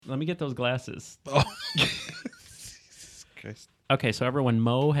Let me get those glasses. Oh. Jesus Christ. Okay, so everyone,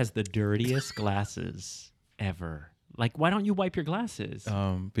 Mo has the dirtiest glasses ever. Like, why don't you wipe your glasses?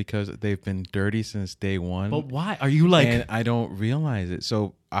 Because they've been dirty since day one. But why? Are you like... And I don't realize it.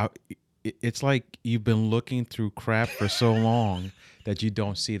 So it's like you've been looking through crap for so long that you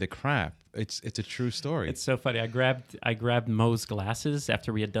don't see the crap. It's a true story. It's so funny. I grabbed Mo's glasses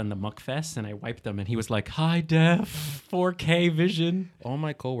after we had done the Muckfest, and I wiped them, and he was like, high def, 4K vision. All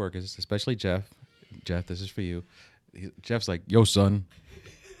my coworkers, especially Jeff, this is for you. Jeff's like, yo, son.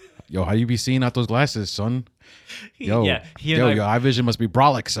 Yo, how you be seeing out those glasses, son? Yo, your eye vision must be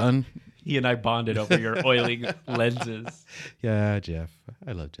brolic, son. He and I bonded over your oily lenses. Yeah, Jeff.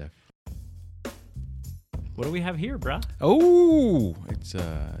 I love Jeff. What do we have here, bruh? Oh, it's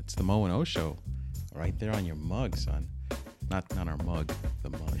the Mo and O show, right there on your mug, son. Not our mug, the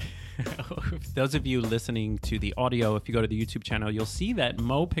mug. Those of you listening to the audio, if you go to the YouTube channel, you'll see that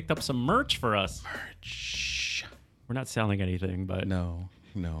Mo picked up some merch for us. Merch. We're not selling anything, but no,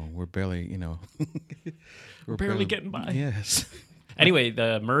 we're barely, we're barely getting by. Yes. Anyway,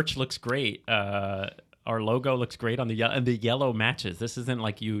 the merch looks great. Our logo looks great on the yellow, and the yellow matches. This isn't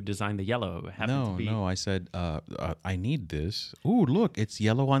like you designed the yellow. It happens to be... No. I said I need this. Ooh, look, it's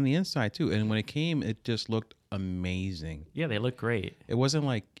yellow on the inside too. And when it came, it just looked amazing. Yeah, they look great. It wasn't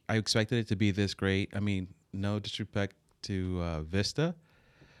like I expected it to be this great. I mean, no disrespect to Vista,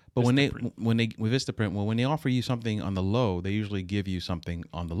 but when they with Vistaprint, when they offer you something on the low, they usually give you something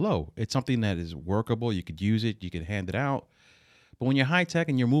on the low. It's something that is workable. You could use it. You could hand it out. But when you're high tech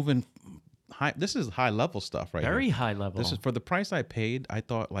and you're moving high, this is high level stuff, right? Very high level. This is for the price I paid. I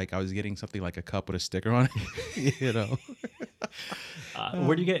thought like I was getting something like a cup with a sticker on it.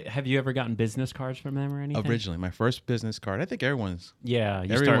 Where do you get? Have you ever gotten business cards from them or anything? Originally, my first business card. I think everyone's. Yeah,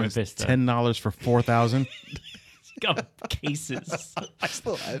 you start with Vista. $10 for 4,000. Cases. I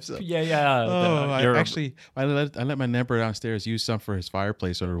still have some. Yeah. I let my neighbor downstairs use some for his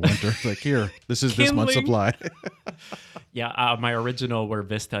fireplace over winter. It's like, here, this is this month's supply. Yeah, my original were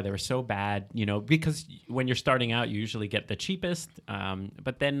Vista. They were so bad, because when you're starting out, you usually get the cheapest.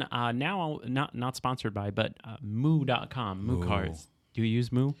 But then now, not sponsored by, but Moo.com, Moo cards. Do you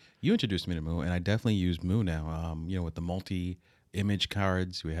use Moo? You introduced me to Moo, and I definitely use Moo now. With the multi-image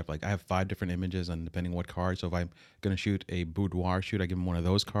cards, I have 5 different images, and depending what card. So if I'm going to shoot a boudoir shoot, I give them one of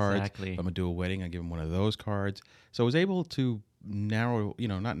those cards. Exactly. If I'm going to do a wedding, I give them one of those cards. So I was able to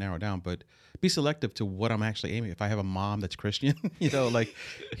not narrow down, but be selective to what I'm actually aiming. If I have a mom that's Christian, here's a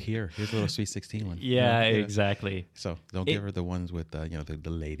little Sweet 16 one. Yeah, exactly. So don't give her the ones with the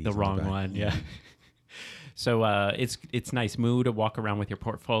ladies. The wrong one, yeah. So it's nice. Moo to walk around with your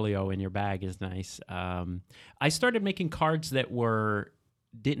portfolio in your bag is nice. I started making cards that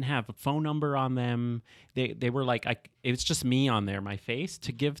didn't have a phone number on them. They were like, it was just me on there, my face,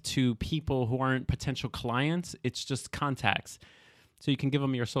 to give to people who aren't potential clients. It's just contacts. So you can give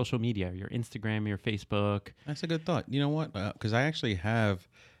them your social media, your Instagram, your Facebook. That's a good thought. You know what? Because I actually have...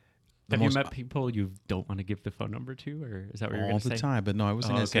 Have you met people you don't want to give the phone number to, or is that what you're going to say? All the time, but no, I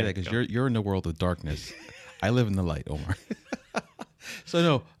wasn't going to say that because you're in the world of darkness. I live in the light, Omar.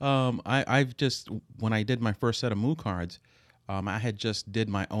 So no, I've just, when I did my first set of Moo cards, I had just did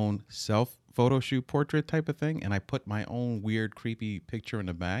my own self photo shoot portrait type of thing, and I put my own weird, creepy picture in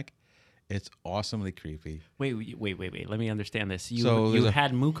the back. It's awesomely creepy. Wait. Let me understand this. You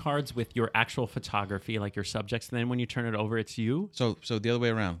had Moo cards with your actual photography, like your subjects, and then when you turn it over, it's you? So the other way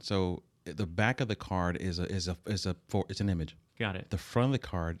around. So the back of the card is an image. Got it. The front of the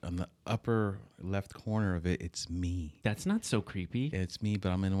card, on the upper left corner of it, it's me. That's not so creepy. It's me,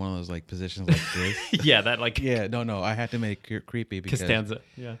 but I'm in one of those like positions like this. Yeah, that like. Yeah, no. I had to make it creepy because Costanza.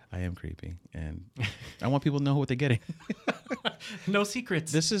 Yeah. I am creepy, and I want people to know what they're getting. No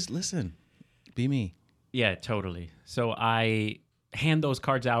secrets. Listen, be me. Yeah, totally. So I hand those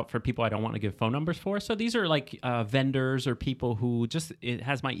cards out for people I don't want to give phone numbers for. So these are like vendors or people who it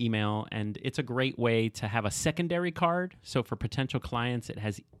has my email, and it's a great way to have a secondary card. So for potential clients, it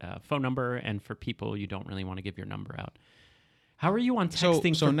has a phone number, and for people you don't really want to give your number out. How are you on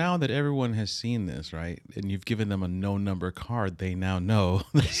texting? So now that everyone has seen this, right, and you've given them a no-number card, they now know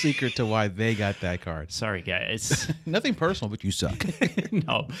the secret to why they got that card. Sorry, guys. Nothing personal, but you suck.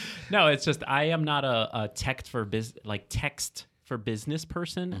 No, it's just I am not a text for business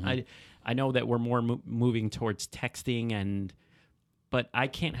person. Mm-hmm. I know that we're more moving towards texting, but I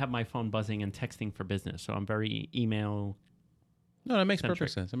can't have my phone buzzing and texting for business. So I'm very email. No, that makes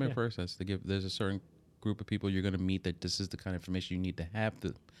perfect sense. That makes perfect sense to give. There's a certain group of people you're going to meet that this is the kind of information you need to have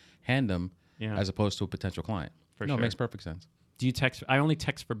to hand them, as opposed to a potential client. It makes perfect sense. Do you text? I only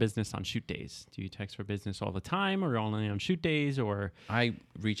text for business on shoot days. Do you text for business all the time, or only on shoot days? Or I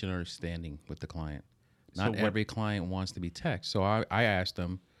reach an understanding with the client. So Not what- every client wants to be text. So I asked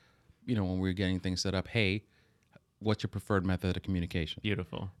them, when we were getting things set up, hey, what's your preferred method of communication?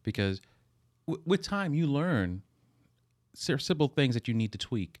 Beautiful. Because with time, you learn simple things that you need to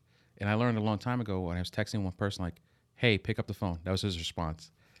tweak. And I learned a long time ago when I was texting one person, like, hey, pick up the phone. That was his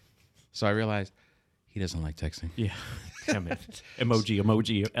response. So I realized he doesn't like texting. Yeah. Damn it.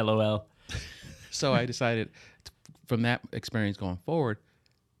 Emoji, LOL. So I decided from that experience going forward,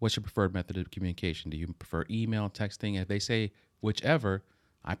 what's your preferred method of communication? Do you prefer email, texting? If they say whichever,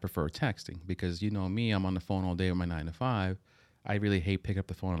 I prefer texting because you know me, I'm on the phone all day with my 9 to 5. I really hate pick up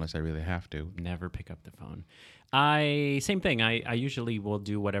the phone unless I really have to. Never pick up the phone. Same thing. I usually will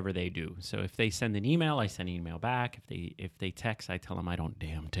do whatever they do. So if they send an email, I send an email back. If they text, I tell them I don't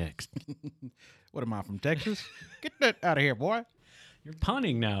damn text. What am I, from Texas? Get that out of here, boy. You're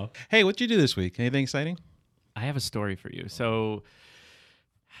punning now. Hey, what'd you do this week? Anything exciting? I have a story for you. So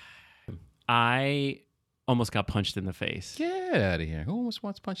I almost got punched in the face. Get out of here. Who almost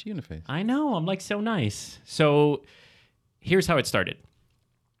wants to punch you in the face? I know. I'm like so nice. So here's how it started.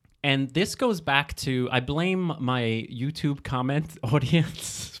 And this goes back to, I blame my YouTube comment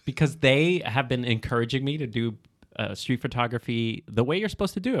audience because they have been encouraging me to do street photography the way you're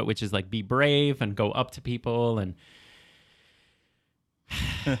supposed to do it, which is like be brave and go up to people. And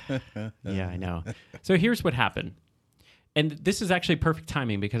yeah, I know. So here's what happened. And this is actually perfect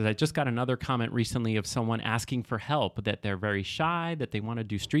timing because I just got another comment recently of someone asking for help, that they're very shy, that they want to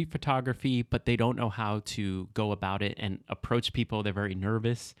do street photography, but they don't know how to go about it and approach people. They're very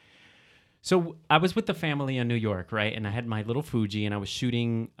nervous. So I was with the family in New York, right? And I had my little Fuji and I was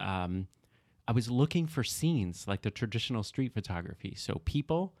shooting, I was looking for scenes like the traditional street photography. So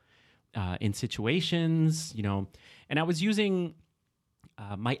people in situations, and I was using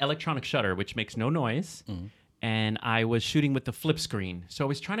my electronic shutter, which makes no noise. Mm-hmm. And I was shooting with the flip screen. So I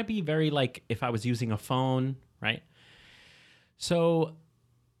was trying to be very like if I was using a phone, right? So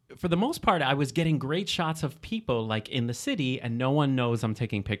for the most part, I was getting great shots of people like in the city and no one knows I'm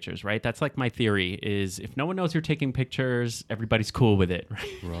taking pictures, right? That's like my theory is if no one knows you're taking pictures, everybody's cool with it,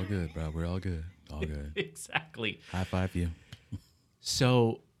 right? We're all good, bro. We're all good. All good. Exactly. High five you.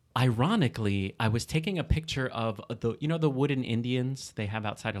 So ironically, I was taking a picture of the wooden Indians they have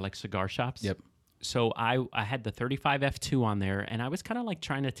outside of like cigar shops. Yep. So I had the 35 f2 on there, and I was kind of like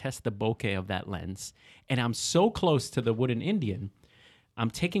trying to test the bokeh of that lens. And I'm so close to the wooden Indian.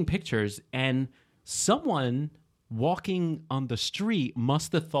 I'm taking pictures, and someone walking on the street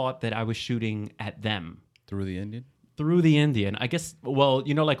must have thought that I was shooting at them. Through the Indian? Through the Indian. I guess, well,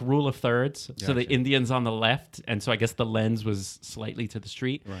 like rule of thirds. Gotcha. So the Indian's on the left, and so I guess the lens was slightly to the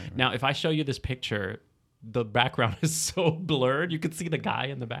street. Right. Now, if I show you this picture, the background is so blurred. You could see the guy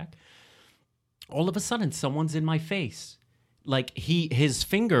in the back. All of a sudden, someone's in my face. Like his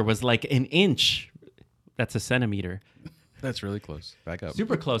finger was like an inch. That's a centimeter. That's really close. Back up.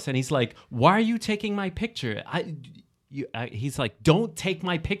 Super close. And he's like, "Why are you taking my picture?" He's like, "Don't take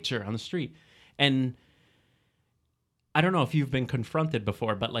my picture on the street." And I don't know if you've been confronted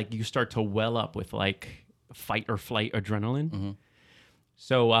before, but like you start to well up with like fight or flight adrenaline. Mm-hmm.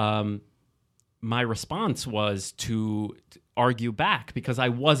 So my response was to argue back because I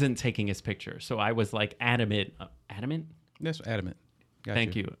wasn't taking his picture. So I was like adamant? Yes, adamant.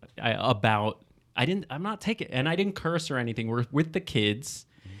 Thank you. I'm not taking, and I didn't curse or anything. We're with the kids,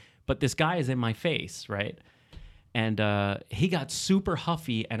 but this guy is in my face, right? And he got super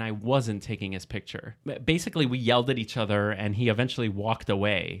huffy and I wasn't taking his picture. Basically, we yelled at each other and he eventually walked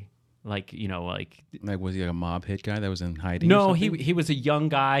away. Like was he like a mob hit guy that was in hiding? No, he was a young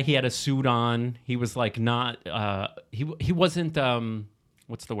guy. He had a suit on. He was like not he wasn't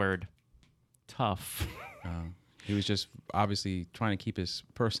what's the word? Tough. He was just obviously trying to keep his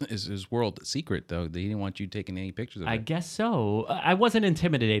world secret though. He didn't want you taking any pictures of it. I guess so. I wasn't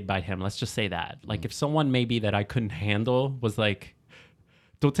intimidated by him. Let's just say that. Like if someone maybe that I couldn't handle was like,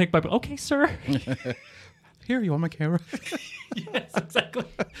 "Don't take my okay, sir." Here, you want my camera? Yes, exactly.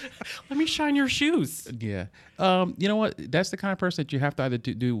 Let me shine your shoes. Yeah. You know what? That's the kind of person that you have to either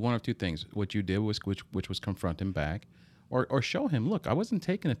do one of two things. What you did was which was confront him back, or show him, look, I wasn't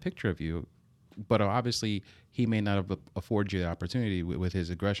taking a picture of you, but obviously he may not have afforded you the opportunity with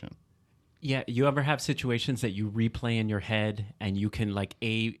his aggression. Yeah. You ever have situations that you replay in your head and you can like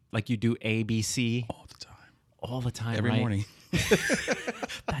you do ABC all the time, every right? morning.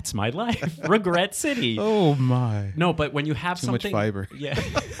 That's my life. Regret City. Oh my. No, but when you have too something much fiber. Yeah.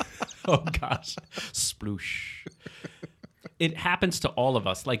 Oh gosh. Sploosh. it happens to all of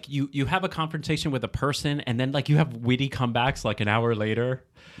us. Like you have a confrontation with a person, and then like you have witty comebacks like an hour later.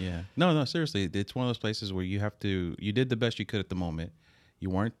 Yeah. No, seriously. It's one of those places where you did the best you could at the moment. You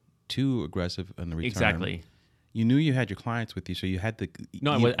weren't too aggressive in the return. Exactly. You knew you had your clients with you, so you had to.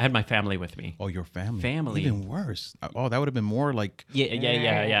 No, I had my family with me. Oh, your family. Family. Even worse. Oh, that would have been more like.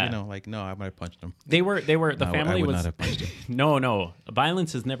 Yeah. You know, like, no, I might have punched them. The family I would was. not have punched him. No.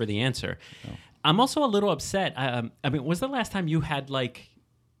 Violence is never the answer. No. I'm also a little upset. I mean, was the last time you had like.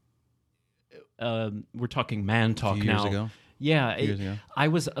 We're talking man talk now. Years ago. Yeah. Years ago. I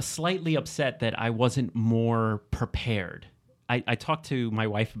was slightly upset that I wasn't more prepared. I talked to my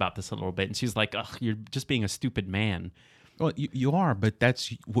wife about this a little bit, and she's like, "Ugh, you're just being a stupid man." Well, you are, but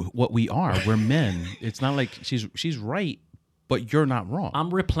that's what we are. We're men. It's not like she's right, but you're not wrong.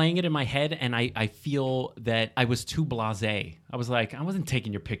 I'm replaying it in my head, and I feel that I was too blasé. I was like, I wasn't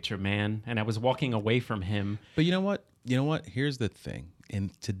taking your picture, man, and I was walking away from him. But you know what? Here's the thing.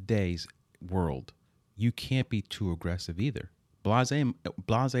 In today's world, you can't be too aggressive either.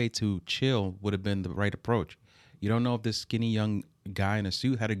 Blasé to chill would have been the right approach. You don't know if this skinny young guy in a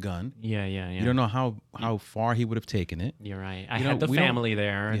suit had a gun. Yeah. You don't know how far he would have taken it. You're right. I had the family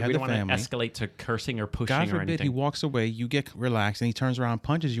there. We don't want to escalate to cursing or pushing God forbid or anything. he walks away, you get relaxed, and he turns around and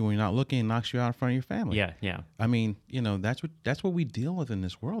punches you when you're not looking and knocks you out in front of your family. Yeah. I mean, that's what we deal with in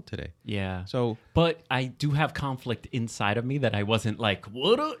this world today. Yeah. So, but I do have conflict inside of me that I wasn't like,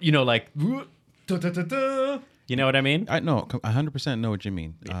 what? Like, you know what I mean? I know, 100% know what you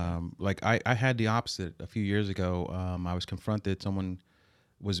mean. Like I had the opposite a few years ago. I was confronted. Someone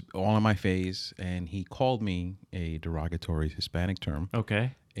was all in my face, and he called me a derogatory Hispanic term.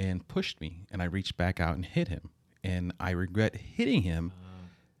 Okay. And pushed me, and I reached back out and hit him. And I regret hitting him.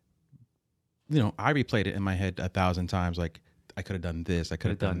 I replayed it in my head 1,000 times. Like, I could have done this. I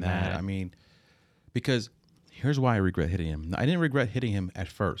could have done that. I mean, because... Here's why I regret hitting him. I didn't regret hitting him at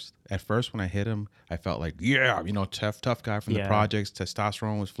first. At first, when I hit him, I felt like, tough guy from the projects.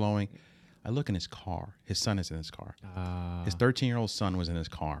 Testosterone was flowing. I look in his car. His son is in his car. His 13-year-old son was in his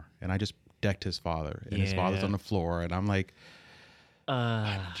car. And I just decked his father. And his father's on the floor. And I'm like,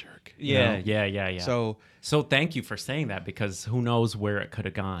 I'm a jerk. Yeah. So thank you for saying that, because who knows where it could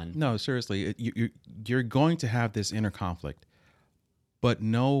have gone. No, seriously. You're going to have this inner conflict. But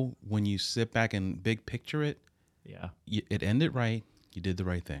know when you sit back and big picture it, it ended right. You did the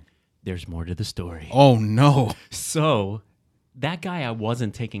right thing. There's more to the story. Oh, no. So that guy I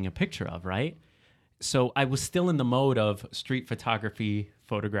wasn't taking a picture of, right? So I was still in the mode of street photography,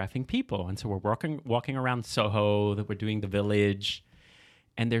 photographing people. And so we're walking around Soho, we're doing the Village,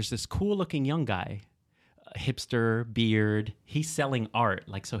 and there's this cool-looking young guy, hipster, beard. He's selling art.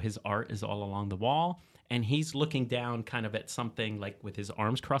 Like, so his art is all along the wall. And he's looking down kind of at something like with his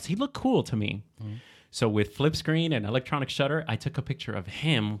arms crossed. He looked cool to me. Mm-hmm. So with flip screen and electronic shutter, I took a picture of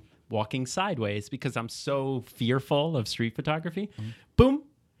him walking sideways because I'm so fearful of street photography. Mm-hmm. Boom.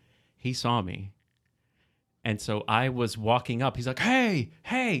 He saw me. And so I was walking up. He's like, hey.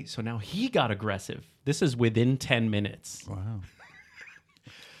 So now he got aggressive. This is within 10 minutes. Wow.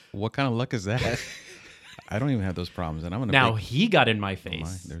 What kind of luck is that? I don't even have those problems, and I'm gonna. Now he got in my face. Oh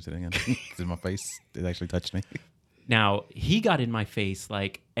my, there's it again. It's in my face. It actually touched me. Now he got in my face,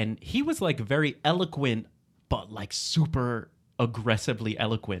 and he was like very eloquent, but like super aggressively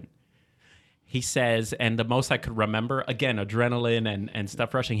eloquent. He says, and the most I could remember, again, adrenaline and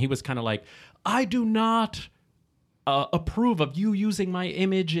stuff rushing. He was kind of like, "I do not approve of you using my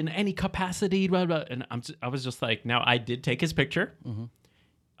image in any capacity." Blah, blah. And I was just like, now I did take his picture.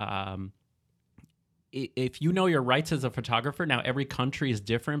 Mm-hmm. If you know your rights as a photographer, now every country is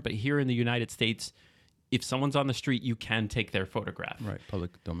different, but here in the United States, if someone's on the street, you can take their photograph. Right,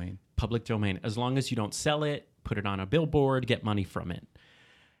 public domain. Public domain, as long as you don't sell it, put it on a billboard, get money from it.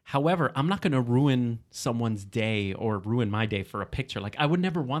 However, I'm not going to ruin someone's day or ruin my day for a picture. Like, I would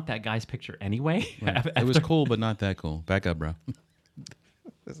never want that guy's picture anyway. Right. It was cool, but not that cool. Back up, bro.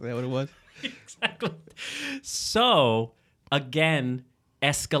 Is that what it was? Exactly. So, again...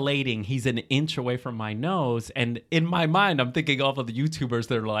 escalating. He's an inch away from my nose. And in my mind, I'm thinking all of the YouTubers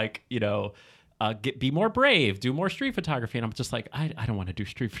that are like, be more brave, do more street photography. And I'm just like, I don't want to do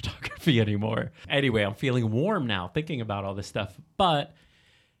street photography anymore. Anyway, I'm feeling warm now thinking about all this stuff. But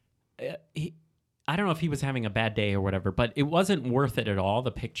I don't know if he was having a bad day or whatever, but it wasn't worth it at all, the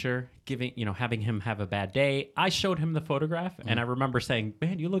picture, having him have a bad day. I showed him the photograph, and I remember saying,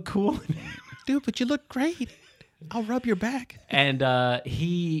 man, you look cool. Dude, but you look great. I'll rub your back. And I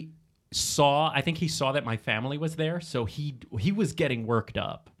think he saw that my family was there, so he was getting worked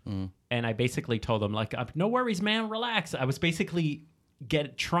up. Mm. And I basically told him, like, no worries, man, relax. I was basically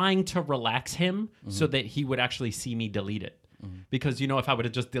trying to relax him so that he would actually see me delete it. because if I would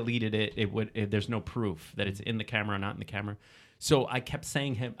have just deleted it, there's no proof that it's in the camera or not in the camera. So I kept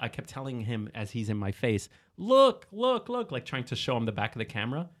telling him as he's in my face, look, like trying to show him the back of the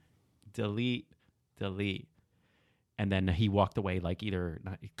camera, delete. And then he walked away like either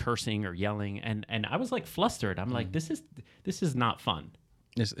cursing or yelling. And I was like flustered. I'm like, this is not fun.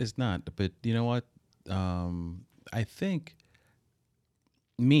 It's not. But you know what? I think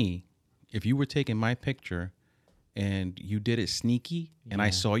if you were taking my picture and you did it sneaky and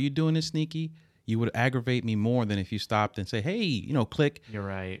I saw you doing it sneaky, you would aggravate me more than if you stopped and say, hey, click. You're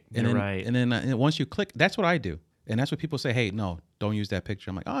right. And then once you click, that's what I do. And that's what people say, hey, no, don't use that picture.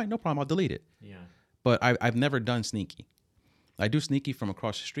 I'm like, all right, no problem. I'll delete it. Yeah. But I've never done sneaky. I do sneaky from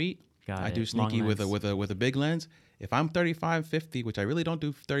across the street. I do sneaky with a big lens. If I'm 35, 50, which I really don't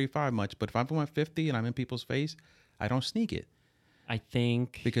do 35 much, but if I'm going 50 and I'm in people's face, I don't sneak it. I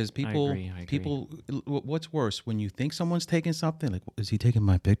think because I agree. What's worse, when you think someone's taking something, like, is he taking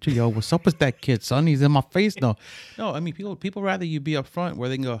my picture? Yo, what's up with that kid, son? He's in my face. No. I mean, people rather you be up front where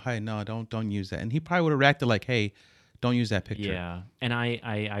they can go, hey, no, don't use that. And he probably would have reacted like, hey, don't use that picture. Yeah, and I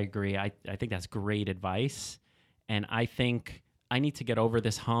agree. I think that's great advice, and I think I need to get over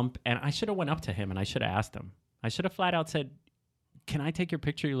this hump. And I should have went up to him and I should have asked him. I should have flat out said, can I take your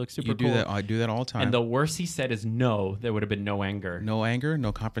picture? You look super cool. I do that all the time. And the worst he said is no. There would have been no anger. No anger,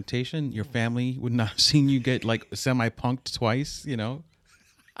 no confrontation. Your family would not have seen you get like semi-punked twice,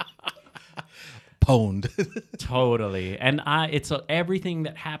 Pwned. Totally. And everything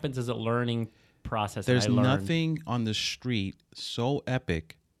that happens is a learning process. There's nothing on the street so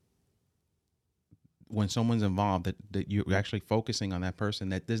epic when someone's involved that you're actually focusing on that person,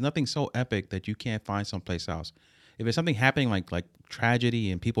 that there's nothing so epic that you can't find someplace else. If it's something happening like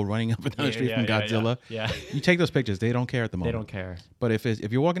tragedy and people running up and down the street from Godzilla, you take those pictures. They don't care at the moment. They don't care. But if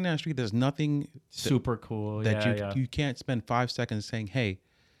you're walking down the street, there's nothing super cool that you can't spend 5 seconds saying, hey,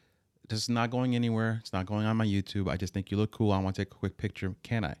 this is not going anywhere. It's not going on my YouTube. I just think you look cool. I want to take a quick picture.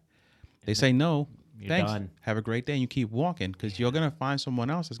 Can I? They say no. You're thanks. Done. Have a great day. And you keep walking because you're going to find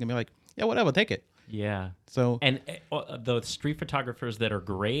someone else that's going to be like, yeah, whatever, take it. Yeah. So and the street photographers that are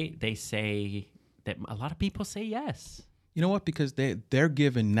great, they say that a lot of people say yes. You know what? Because they're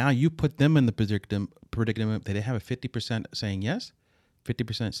given, now you put them in the predicament that they have a 50% saying yes,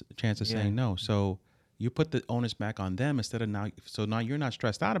 50% chance of saying no. So you put the onus back on them instead of now. So now you're not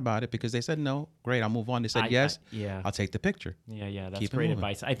stressed out about it because they said no. Great, I'll move on. They said yes. I'll take the picture. Yeah. That's great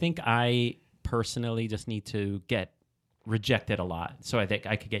advice. I think I personally just need to get rejected a lot, so I think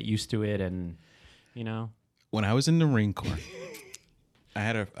I could get used to it. And when I was in the Marine Corps, I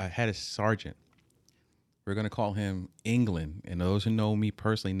had a sergeant. We're going to call him England. And those who know me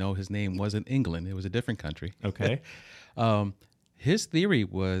personally know his name wasn't England. It was a different country. Okay. His theory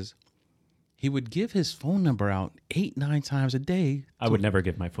was he would give his phone number out 8-9 times a day. I would never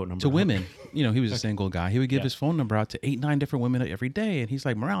give my phone number to women. He was a single guy. He would give his phone number out to 8-9 different women every day. And he's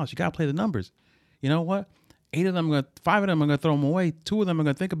like, Morales, you got to play the numbers. You know what? 5 of them I'm going to throw them away. 2 of them are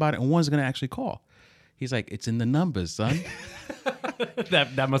going to think about it. And one's going to actually call. He's like, it's in the numbers, son.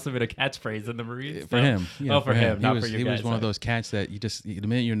 that must have been a catchphrase in the Marines. For him. For him. He was one of those cats that the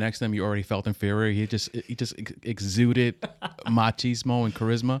minute you're next to him, you already felt inferior. He just exuded machismo and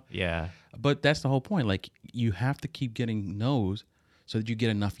charisma. Yeah. But that's the whole point. Like, you have to keep getting no's so that you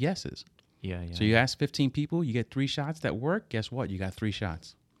get enough yeses. Yeah. So you ask 15 people, you get 3 shots that work. Guess what? You got 3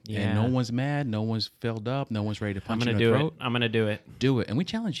 shots. Yeah. And no one's mad. No one's filled up. No one's ready to punch you in the throat. I'm going to do it. Do it. And we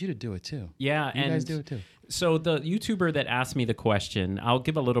challenge you to do it too. Yeah. You guys do it too. So the YouTuber that asked me the question, I'll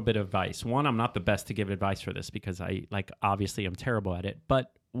give a little bit of advice. One, I'm not the best to give advice for this because obviously I'm terrible at it.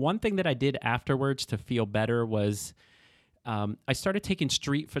 But one thing that I did afterwards to feel better was I started taking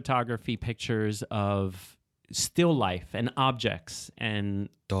street photography pictures of still life and objects and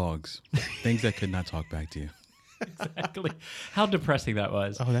dogs, things that could not talk back to you. Exactly. How depressing that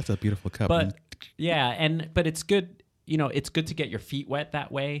was. Oh, that's a beautiful cup. But but it's good. It's good to get your feet wet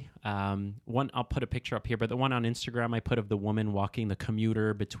that way. I'll put a picture up here, but the one on Instagram I put of the woman walking the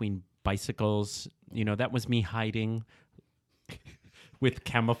commuter between bicycles, that was me hiding with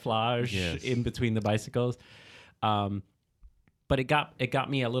camouflage in between the bicycles. But it got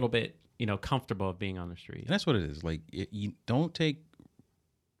me a little bit, comfortable of being on the street. And that's what it is. Like, you don't take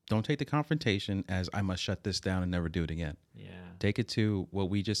the confrontation as I must shut this down and never do it again. Yeah. Take it to what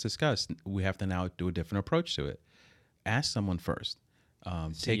we just discussed. We have to now do a different approach to it. Ask someone first.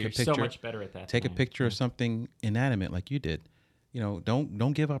 Take a picture. So much better at that. Take a picture of something inanimate like you did.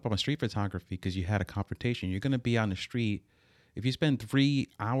 Don't give up on street photography because you had a confrontation. You're going to be on the street. If you spend 3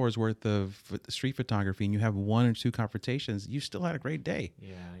 hours worth of street photography and you have 1 or 2 confrontations, you still had a great day.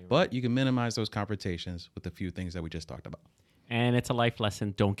 Yeah. But you can minimize those confrontations with a few things that we just talked about. And it's a life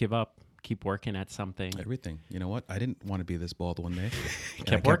lesson. Don't give up. Keep working at something. Everything. You know what? I didn't want to be this bald one day.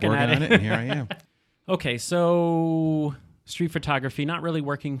 Kept working at it. And here I am. Okay, so street photography, not really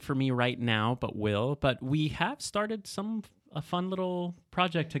working for me right now, but will. But we have started a fun little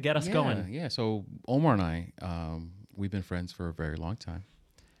project to get us going. Yeah, so Omar and I, we've been friends for a very long time.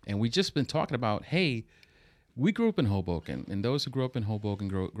 And we just been talking about, hey, we grew up in Hoboken. And those who grew up in Hoboken,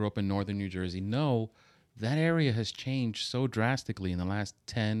 grew up in northern New Jersey, know that area has changed so drastically in the last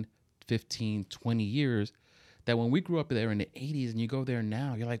 10, 15, 20 years that when we grew up there in the 80s and you go there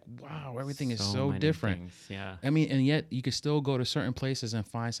now, you're like, wow, everything is so different. Things, yeah. I mean, and yet you can still go to certain places and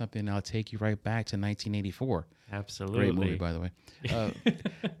find something that'll take you right back to 1984. Absolutely. Great movie, by the way.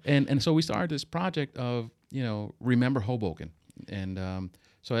 And so we started this project of, remember Hoboken. And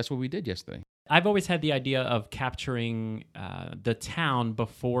so that's what we did yesterday. I've always had the idea of capturing the town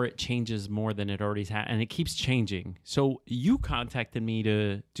before it changes more than it already has, and it keeps changing. So you contacted me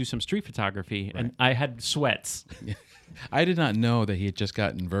to do some street photography, and I had sweats. I did not know that he had just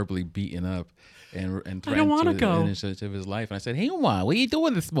gotten verbally beaten up and I don't want to go. of his life. And I said, hey, Omar, what are you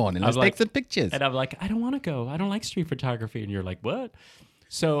doing this morning? Let's take some pictures. And I'm like, I don't want to go. I don't like street photography. And you're like, what?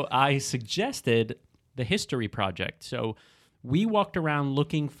 So I suggested the History Project. So we walked around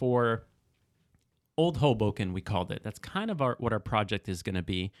looking for Old Hoboken, we called it. That's kind of what our project is going to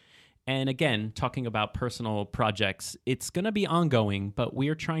be. And again, talking about personal projects, it's going to be ongoing, but we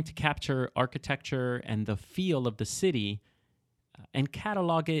are trying to capture architecture and the feel of the city and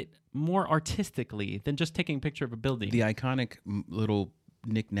catalog it more artistically than just taking a picture of a building. The iconic little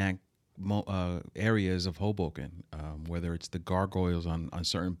knick-knack areas of Hoboken, whether it's the gargoyles on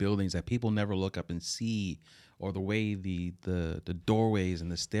certain buildings that people never look up and see, or the way the doorways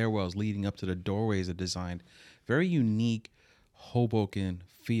and the stairwells leading up to the doorways are designed. Very unique Hoboken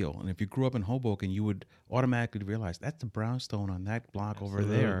feel. And if you grew up in Hoboken, you would automatically realize that's the brownstone on that block over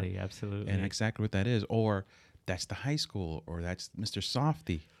there. Absolutely. And exactly what that is. Or that's the high school, or that's Mr.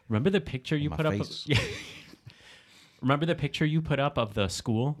 Softy. Remember the picture you put up? Remember the picture you put up of the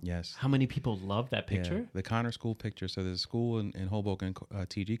school? Yes. How many people love that picture? Yeah, the Connors School picture. So there's a school in Hoboken,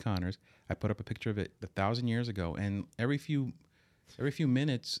 T.G. Connors. I put up a picture of it 1,000 years ago, and every few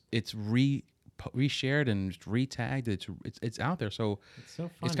minutes it's reshared and retagged. It's out there. So it's so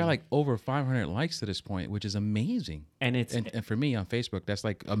funny. It's got like over 500 likes to this point, which is amazing. And for me on Facebook, that's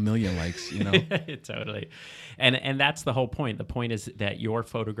like 1 million likes. Totally. And that's the whole point. The point is that your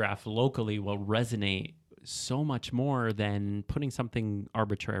photograph locally will resonate so much more than putting something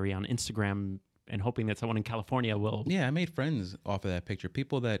arbitrary on Instagram and hoping that someone in California will. Yeah, I made friends off of that picture.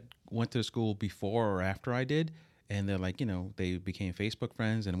 People that went to the school before or after I did, and they're like, they became Facebook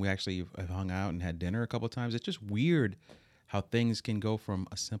friends, and we actually hung out and had dinner a couple of times. It's just weird how things can go from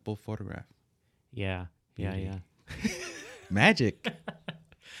a simple photograph. Yeah. Magic.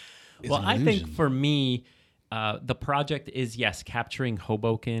 Well, I think for me, the project is, yes, capturing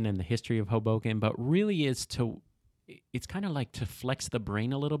Hoboken and the history of Hoboken, but really it's kind of like to flex the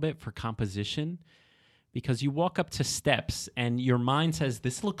brain a little bit for composition, because you walk up to steps and your mind says,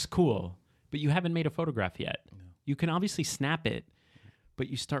 this looks cool, but you haven't made a photograph yet. No. You can obviously snap it, but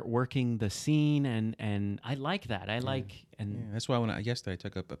you start working the scene, and I like that. That's why yesterday I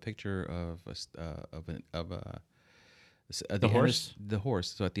took up a picture of the horse. The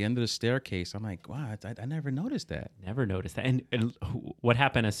horse. So at the end of the staircase, I'm like, wow, I never noticed that. Never noticed that. And what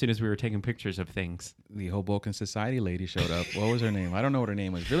happened as soon as we were taking pictures of things? The Hoboken Society lady showed up. What was her name? I don't know what her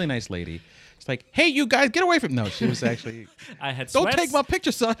name was. Really nice lady. It's like, hey, you guys, get away from. No, she was actually. I had don't sweats. Take my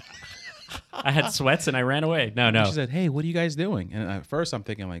picture, son. I had sweats and I ran away. No. She said, hey, what are you guys doing? And at first I'm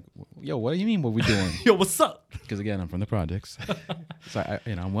thinking like, yo, what do you mean what we doing? Yo, what's up? Because again, I'm from the projects. So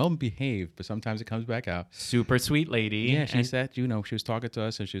I'm well behaved, but sometimes it comes back out. Super sweet lady. Yeah, she said, she was talking to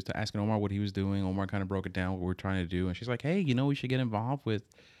us and she was asking Omar what he was doing. Omar kind of broke it down what we're trying to do. And she's like, hey, we should get involved with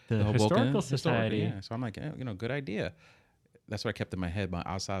the Historical Society. Yeah. So I'm like, good idea. That's what I kept in my head. But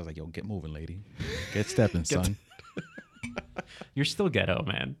outside I was like, yo, get moving, lady. Get stepping, son. You're still ghetto,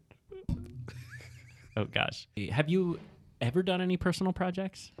 man. Oh, gosh. Have you ever done any personal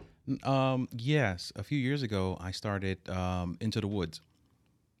projects? Yes. A few years ago, I started Into the Woods.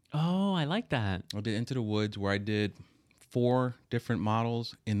 Oh, I like that. I did Into the Woods, where I did 4 different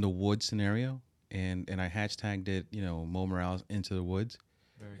models in the wood scenario. And I hashtagged it, Mo Morales Into the Woods.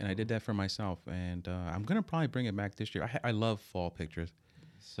 Very cool. I did that for myself. And I'm going to probably bring it back this year. I love fall pictures.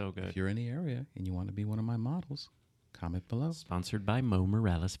 So good. If you're in the area and you want to be one of my models, comment below. Sponsored by Mo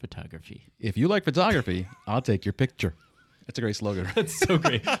Morales Photography. If you like photography, I'll take your picture. That's a great slogan. That's so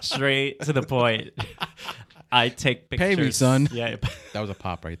great. Straight to the point. I take pictures. Pay me, son. Yeah. That was a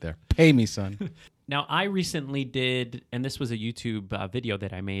pop right there. Pay me, son. Now, I recently did, and this was a YouTube video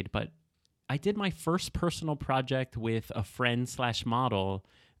that I made, but I did my first personal project with a friend / model,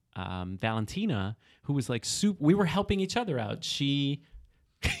 Valentina, who was like, we were helping each other out. She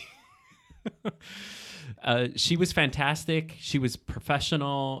was fantastic. She was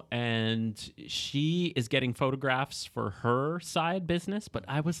professional, and she is getting photographs for her side business. But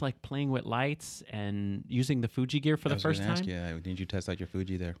I was like playing with lights and using the Fuji gear for the first time. Yeah, didn't you test out your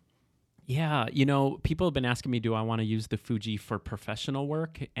Fuji there? Yeah, people have been asking me, do I want to use the Fuji for professional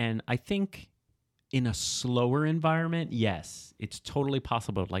work? And I think in a slower environment, yes, it's totally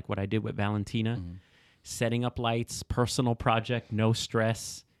possible. Like what I did with Valentina, setting up lights, personal project, no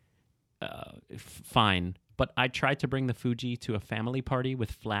stress. Fine. But I tried to bring the Fuji to a family party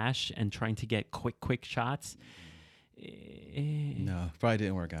with flash and trying to get quick shots. No, probably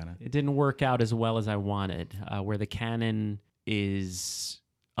didn't work out. It didn't work out as well as I wanted, where the Canon is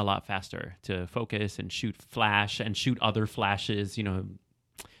a lot faster to focus and shoot flash and shoot other flashes,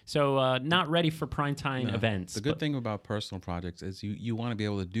 So not ready for primetime events. The good thing about personal projects is you want to be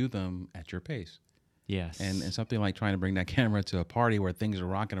able to do them at your pace. Yes. And something like trying to bring that camera to a party where things are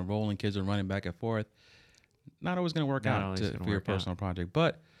rocking and rolling, kids are running back and forth, not always going to work out for your personal project.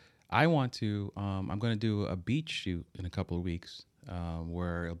 But I want to, I'm going to do a beach shoot in a couple of weeks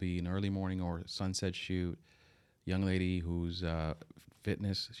where it'll be an early morning or sunset shoot. Young lady who's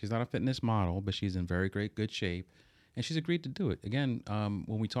fitness, she's not a fitness model, but she's in very good shape. And she's agreed to do it. Again,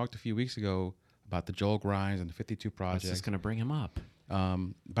 when we talked a few weeks ago about the Joel Grimes and the 52 Project. I was just going to bring him up.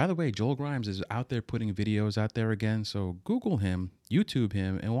 By the way, Joel Grimes is out there putting videos out there again. So Google him, YouTube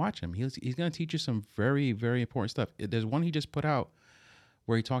him, and watch him. He's going to teach you some very, very important stuff. There's one he just put out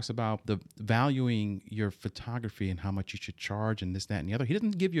where he talks about the valuing your photography and how much you should charge and this, that, and the other. He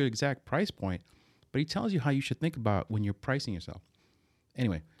doesn't give you an exact price point, but he tells you how you should think about when you're pricing yourself.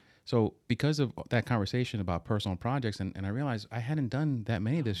 Anyway, so because of that conversation about personal projects, and I realized I hadn't done that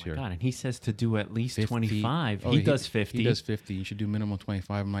many this year. God, and he says to do at least 50. 25. Oh, he does 50. He does 50. You should do minimum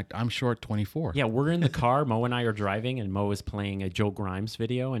 25. I'm like, I'm short 24. Yeah, we're in the car. Mo and I are driving, and Mo is playing a Joe Grimes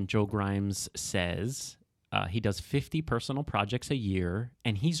video, and Joe Grimes says he does 50 personal projects a year,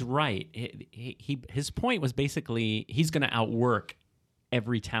 and he's right. His point was basically he's going to outwork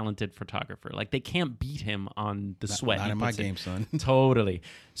every talented photographer. Like, they can't beat him on the sweat. Not in my game, son. Totally.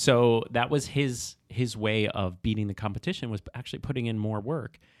 So that was his way of beating the competition, was actually putting in more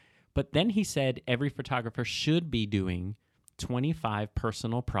work. But then he said every photographer should be doing 25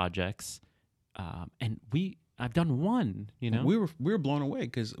 personal projects. And I've done one, We were blown away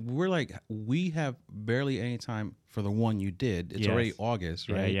because we're like, we have barely any time for the one you did. It's already August,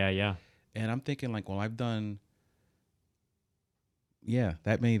 right? Yeah. And I'm thinking like, well, I've done... Yeah,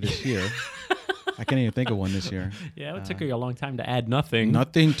 that many this year. I can't even think of one this year. Yeah, it took you a long time to add nothing.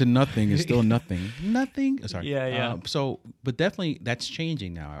 Nothing to nothing is still nothing. Nothing. Sorry. Yeah. But definitely that's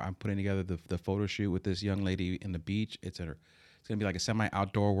changing now. I'm putting together the photo shoot with this young lady in the beach. It's going to be like a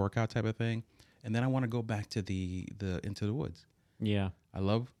semi-outdoor workout type of thing. And then I want to go back to the Into the Woods. Yeah. I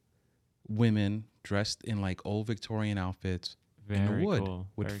love women dressed in like old Victorian outfits in the wood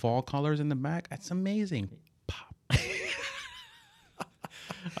with fall colors in the back. That's amazing. Pop.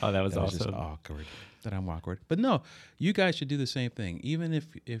 Oh, that was awesome. Just awkward. That I'm awkward. But no, you guys should do the same thing. Even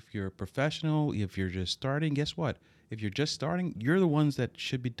if you're a professional, if you're just starting, guess what? If you're just starting, you're the ones that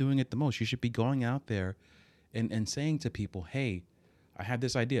should be doing it the most. You should be going out there and saying to people, hey, I have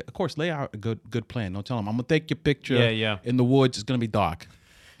this idea. Of course, lay out a good plan. Don't tell them, I'm going to take your picture in the woods. It's going to be dark.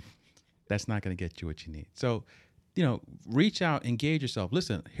 That's not going to get you what you need. So, reach out, engage yourself.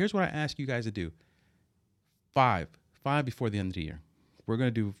 Listen, here's what I ask you guys to do. 5 before the end of the year. We're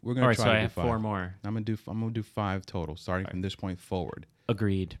gonna try so to do 5. I have 4 more. I'm gonna do 5 total, starting from this point forward.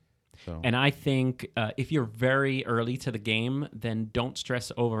 Agreed. So. And I think if you're very early to the game, then don't stress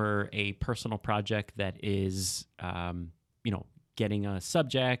over a personal project that is, getting a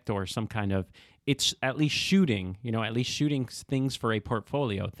subject or some kind of. It's at least shooting. At least shooting things for a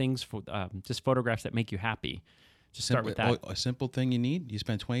portfolio, things for just photographs that make you happy. Just start with that. A simple thing you need. You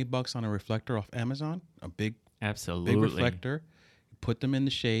spend $20 on a reflector off Amazon. A big reflector. Put them in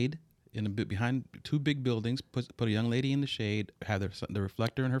the shade, behind 2 big buildings. Put a young lady in the shade. Have the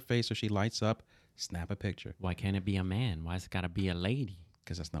reflector in her face so she lights up. Snap a picture. Why can't it be a man? Why's it got to be a lady?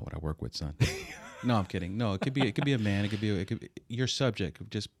 Because that's not what I work with, son. No, I'm kidding. No, it could be a man. It could be your subject.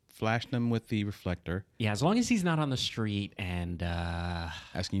 Just flash them with the reflector. Yeah, as long as he's not on the street and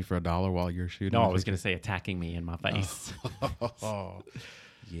asking you for $1 while you're shooting. No, I was gonna say attacking me in my face.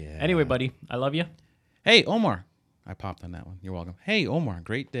 Yeah. Anyway, buddy, I love you. Hey, Omar. I popped on that one. You're welcome. Hey, Omar.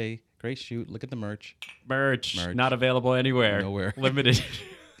 Great day. Great shoot. Look at the merch. Merch. Not available anywhere. Nowhere. Limited.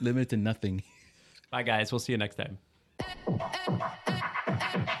 Limited to nothing. Bye, guys. We'll see you next time.